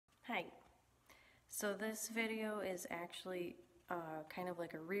So this video is actually kind of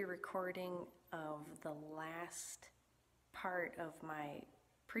like a re-recording of the last part of my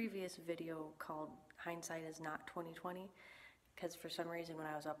previous video called Hindsight is Not 2020, because for some reason when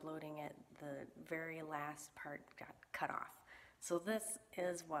I was uploading it, the very last part got cut off. So this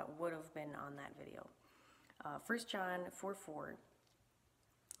is what would have been on that video. 1 John 4:4,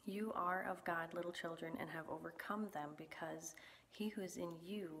 you are of God, little children, and have overcome them, because he who is in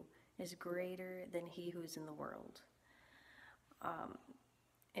you is greater than he who is in the world.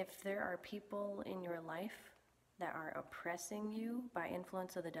 If there are people in your life that are oppressing you by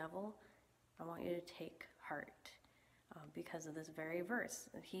influence of the devil, I want you to take heart because of this very verse.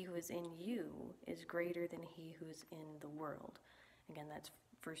 He who is in you is greater than he who is in the world. Again, that's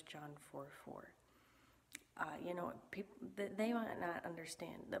 1 John 4:4. People, they might not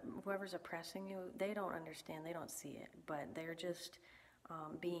understand. Whoever's oppressing you, they don't understand, they don't see it, but they're just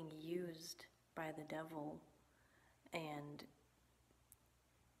being used by the devil, and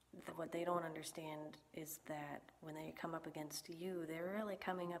what they don't understand is that when they come up against you, they're really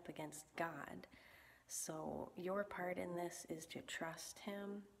coming up against God. So your part in this is to trust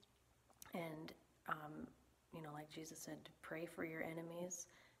him, and like Jesus said, to pray for your enemies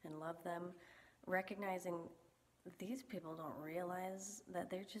and love them, recognizing these people don't realize that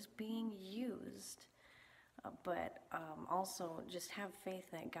they're just being used. But also just have faith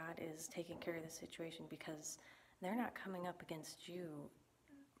that God is taking care of the situation, because they're not coming up against you,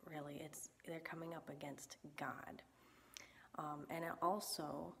 really. They're coming up against God. And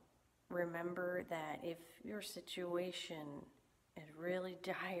also remember that if your situation is really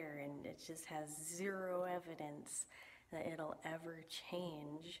dire and it just has zero evidence that it'll ever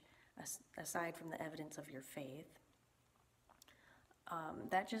change, aside from the evidence of your faith,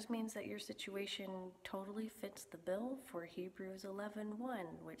 that just means that your situation totally fits the bill for Hebrews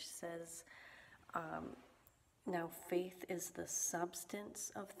 11:1, which says, now faith is the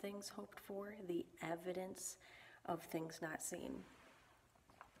substance of things hoped for, the evidence of things not seen.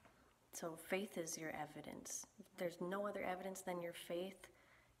 So faith is your evidence. If there's no other evidence than your faith,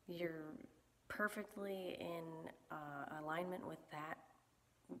 you're perfectly in alignment with that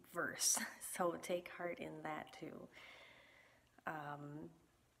verse. So take heart in that too.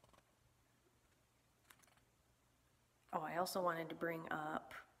 I also wanted to bring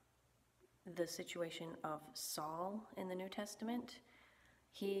up the situation of Saul in the New Testament.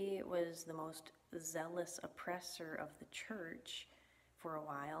 He was the most zealous oppressor of the church for a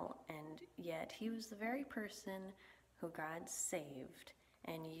while, and yet he was the very person who God saved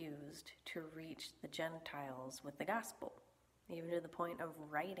and used to reach the Gentiles with the gospel, even to the point of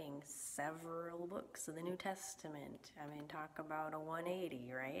writing several books of the New Testament. I mean, talk about a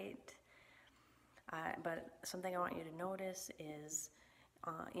 180, right? But something I want you to notice is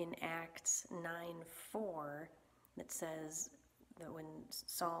in Acts 9:4, it says that when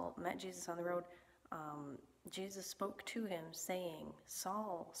Saul met Jesus on the road, Jesus spoke to him saying,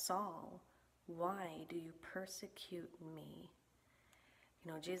 Saul, Saul, why do you persecute me?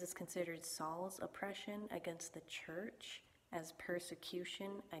 Jesus considered Saul's oppression against the church as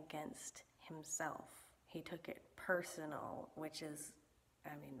persecution against himself. He took it personal, which is,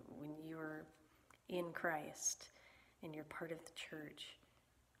 when you're in Christ and you're part of the church,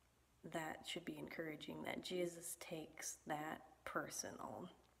 that should be encouraging, that Jesus takes that personal.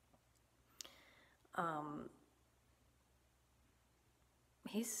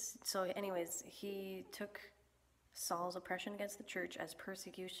 He took Saul's oppression against the church as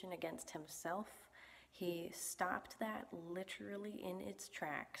persecution against himself. He stopped that literally in its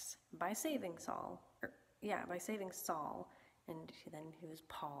tracks by saving Saul, and then he was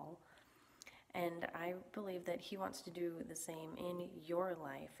Paul. And I believe that he wants to do the same in your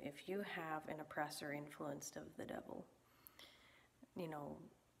life if you have an oppressor influenced of the devil.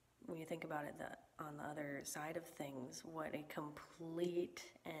 When you think about it, on the other side of things, what a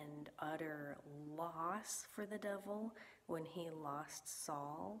complete and utter loss for the devil when he lost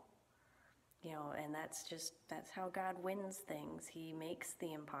Saul. And that's how God wins things. He makes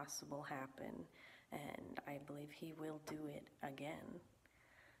the impossible happen, and I believe he will do it again.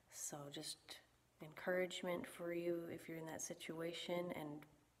 So just encouragement for you if you're in that situation, and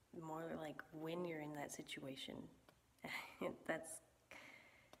more like when you're in that situation.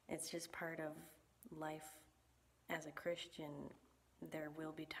 It's just part of life as a Christian. There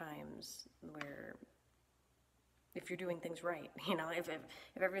will be times where, if you're doing things right, if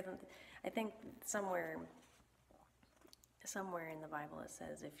everything, I think somewhere in the Bible it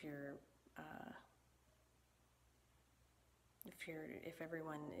says if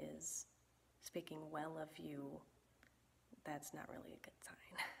everyone is speaking well of you, that's not really a good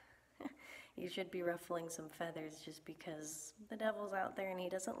sign. you should be ruffling some feathers just because the devil's out there and he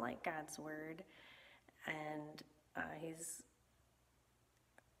doesn't like God's word, and he's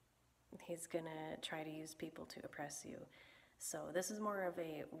gonna try to use people to oppress you. So this is more of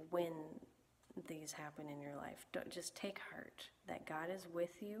a when these happen in your life. Just take heart that God is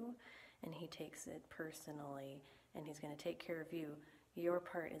with you, and he takes it personally, and he's going to take care of you. Your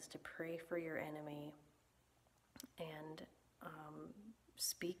part is to pray for your enemy and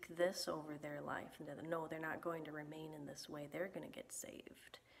speak this over their life. No, they're not going to remain in this way. They're going to get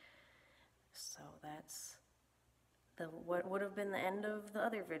saved. So that's what would have been the end of the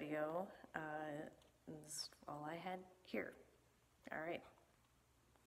other video. Is all I had here. All right.